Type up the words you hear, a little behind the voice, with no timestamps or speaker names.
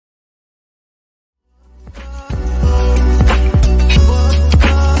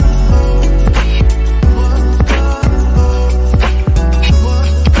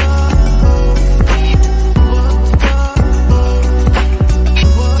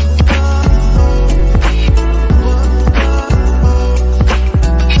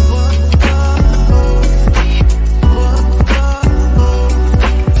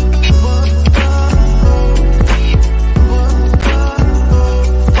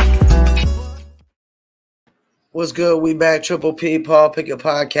What's good? We back, Triple P, Paul Pickett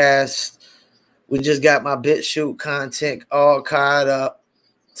podcast. We just got my BitChute content all caught up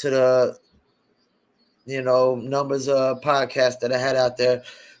to the, numbers of podcasts that I had out there.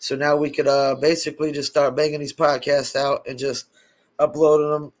 So now we could basically just start banging these podcasts out and just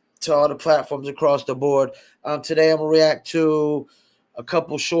uploading them to all the platforms across the board. Today I'm going to react to a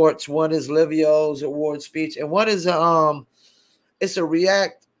couple shorts. One is Lizzo's award speech, and one is it's a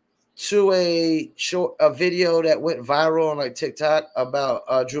react to a video that went viral on like TikTok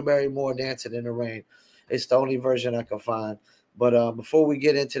about Drew Barrymore dancing in the rain. It's the only version I can find. But before we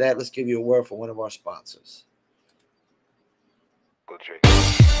get into that, let's give you a word from one of our sponsors.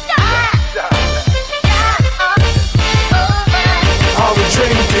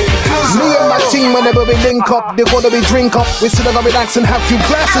 Me and my team, whenever we link up, they're gonna be drink up. We sit down, relax and have few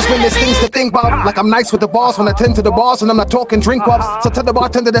glasses when there's things to think about. Like I'm nice with the boss when I tend to the bars and I'm not talking drink ups. So tell the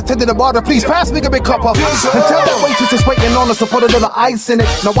bartender that's tending the bar to please pass me a big cup up. And tell that waitress is waiting on us to put a little ice in it.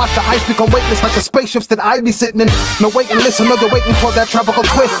 Now watch the ice become weightless like the spaceships that I be sitting in. Now wait and listen, no, they're waiting for that tropical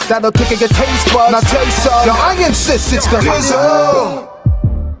twist that'll kick your taste buds. Now taste some. Now I insist it's the Lizzo.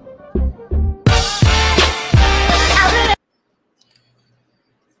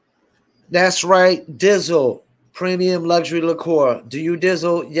 That's right, Dizzle, premium luxury liqueur. Do you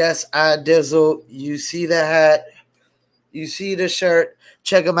dizzle? Yes, I dizzle. You see the hat, you see the shirt.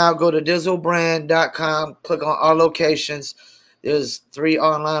 Check them out. Go to dizzlebrand.com. Click on our locations. There's 3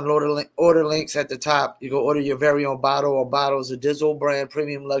 online order links at the top. You go order your very own bottle or bottles of Dizzle brand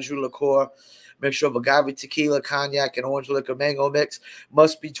premium luxury liqueur. Mixture of agave tequila, cognac, and orange liquor mango mix.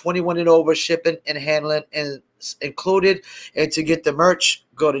 Must be 21 and over. Shipping and handling and included. And to get the merch,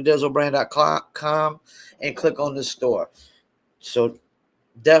 go to dizzlebrand.com and click on the store. So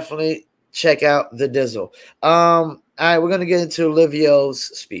definitely check out the Dizzle. All right, we're gonna get into Lizzo's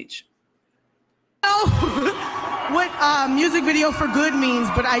speech. What music video for good means,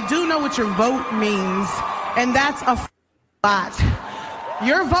 but I do know what your vote means, and that's a lot.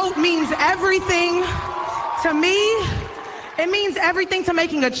 Your vote means everything to me. It means everything to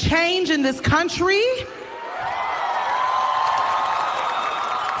making a change in this country.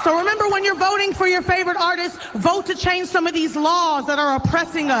 So remember, when you're voting for your favorite artist, vote to change some of these laws that are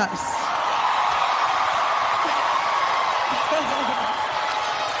oppressing us.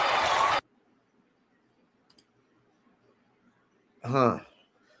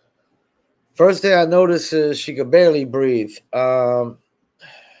 First thing I noticed is she could barely breathe.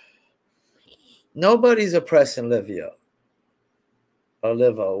 Nobody's oppressing Lizzo or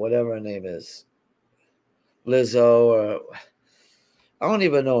Livo, whatever her name is. Lizzo, or I don't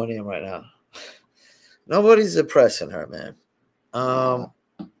even know her name right now. Nobody's oppressing her, man.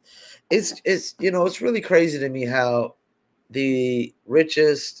 It's really crazy to me how the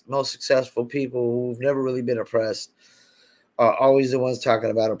richest, most successful people who've never really been oppressed are always the ones talking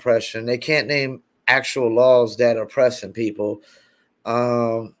about oppression. They can't name actual laws that are oppressing people.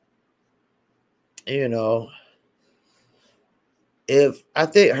 If I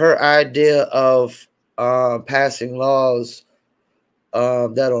think her idea of passing laws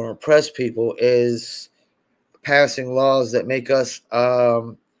that don't oppress people is passing laws that make us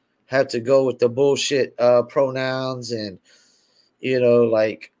have to go with the bullshit pronouns and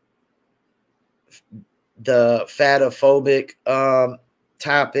like the fatophobic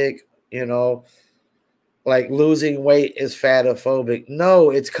topic, like losing weight is fatophobic.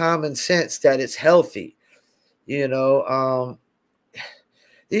 No, it's common sense that it's healthy.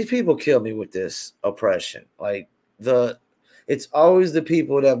 These people kill me with this oppression. Like it's always the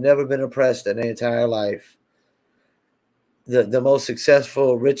people that have never been oppressed in their entire life. The most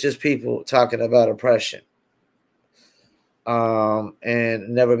successful, richest people talking about oppression. And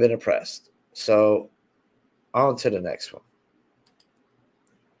never been oppressed. So on to the next one.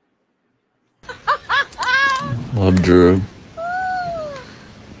 Love Drew.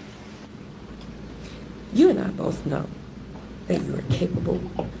 You and I both know that you are capable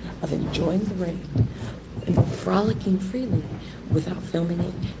of enjoying the rain and frolicking freely without filming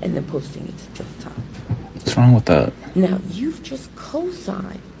it and then posting it to TikTok. What's wrong with that? Now, you've just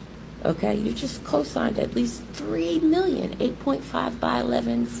co-signed, okay? You just co-signed at least 3 million, 8.5 by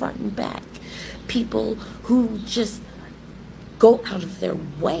 11 front and back. People who just go out of their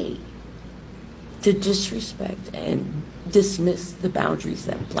way to disrespect and dismiss the boundaries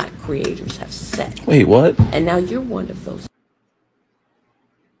that Black creators have set. Wait, what? And now you're one of those.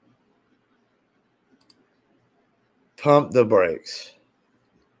 Pump the brakes.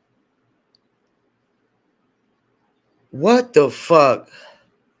 What the fuck?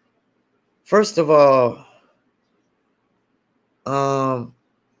 First of all,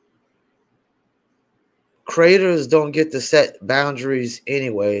 creators don't get to set boundaries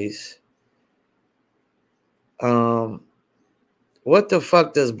anyways. What the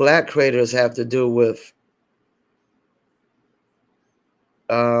fuck does black creators have to do with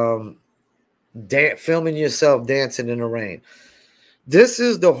filming yourself dancing in the rain? This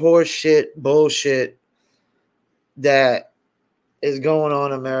is the horse shit bullshit that is going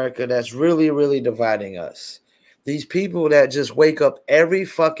on in America that's really, really dividing us. These people that just wake up every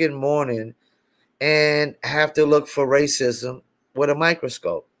fucking morning and have to look for racism with a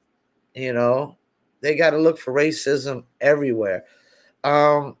microscope. You know, they got to look for racism everywhere.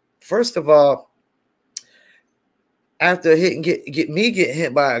 First of all, after getting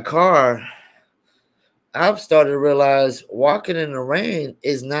hit by a car, I've started to realize walking in the rain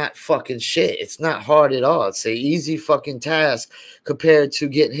is not fucking shit. It's not hard at all. It's an easy fucking task compared to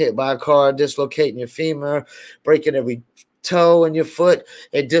getting hit by a car, dislocating your femur, breaking every toe in your foot,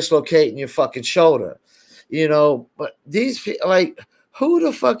 and dislocating your fucking shoulder. You know, but these people, like, who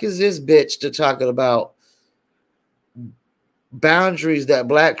the fuck is this bitch to talking about boundaries that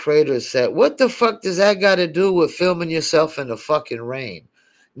black creators set? What the fuck does that got to do with filming yourself in the fucking rain?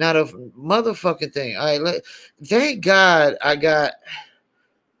 Not a motherfucking thing. All right, thank God I got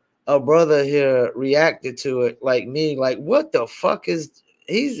a brother here reacted to it like me. Like, what the fuck is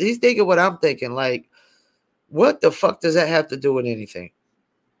he's thinking what I'm thinking? Like, what the fuck does that have to do with anything?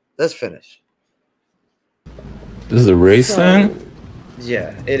 Let's finish. This is a race thing?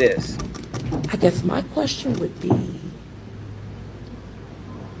 Yeah, it is. I guess my question would be,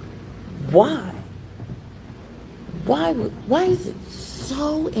 why? Why is it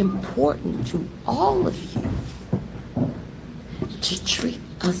so important to all of you to treat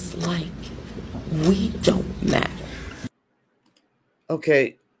us like we don't matter?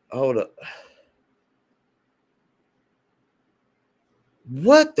 Okay, hold up.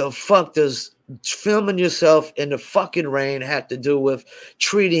 What the fuck does filming yourself in the fucking rain have to do with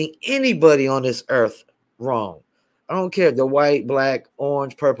treating anybody on this earth wrong? I don't care if they're white, black,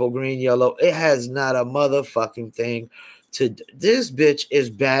 orange, purple, green, yellow. It has not a motherfucking thing to. This bitch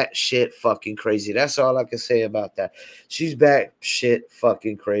is batshit fucking crazy. That's all I can say about that. She's batshit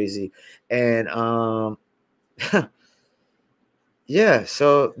fucking crazy. And yeah,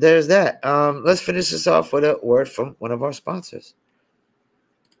 so there's that. Let's finish this off with a word from one of our sponsors.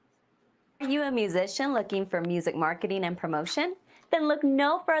 Are you a musician looking for music marketing and promotion? Then look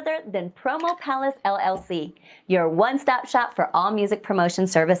no further than Promo Palace LLC, your one-stop shop for all music promotion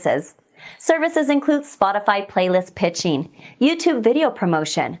services. Services include Spotify playlist pitching, YouTube video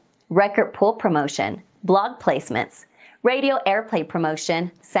promotion, record pool promotion, blog placements, radio airplay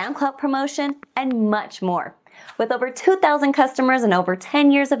promotion, SoundCloud promotion, and much more. With over 2,000 customers and over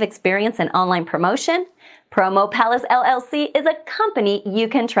 10 years of experience in online promotion, Promo Palace LLC is a company you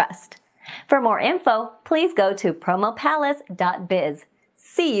can trust. For more info, please go to promopalace.biz.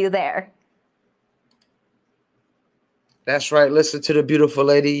 See you there. That's right. Listen to the beautiful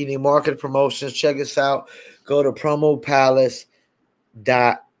lady. You need market promotions. Check us out. Go to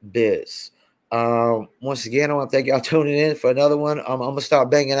promopalace.biz. Once again, I want to thank y'all tuning in for another one. I'm going to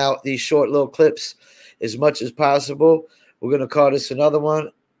start banging out these short little clips as much as possible. We're going to call this another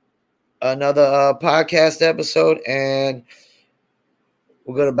podcast episode, and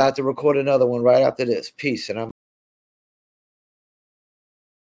we're about to record another one right after this. Peace, and I'm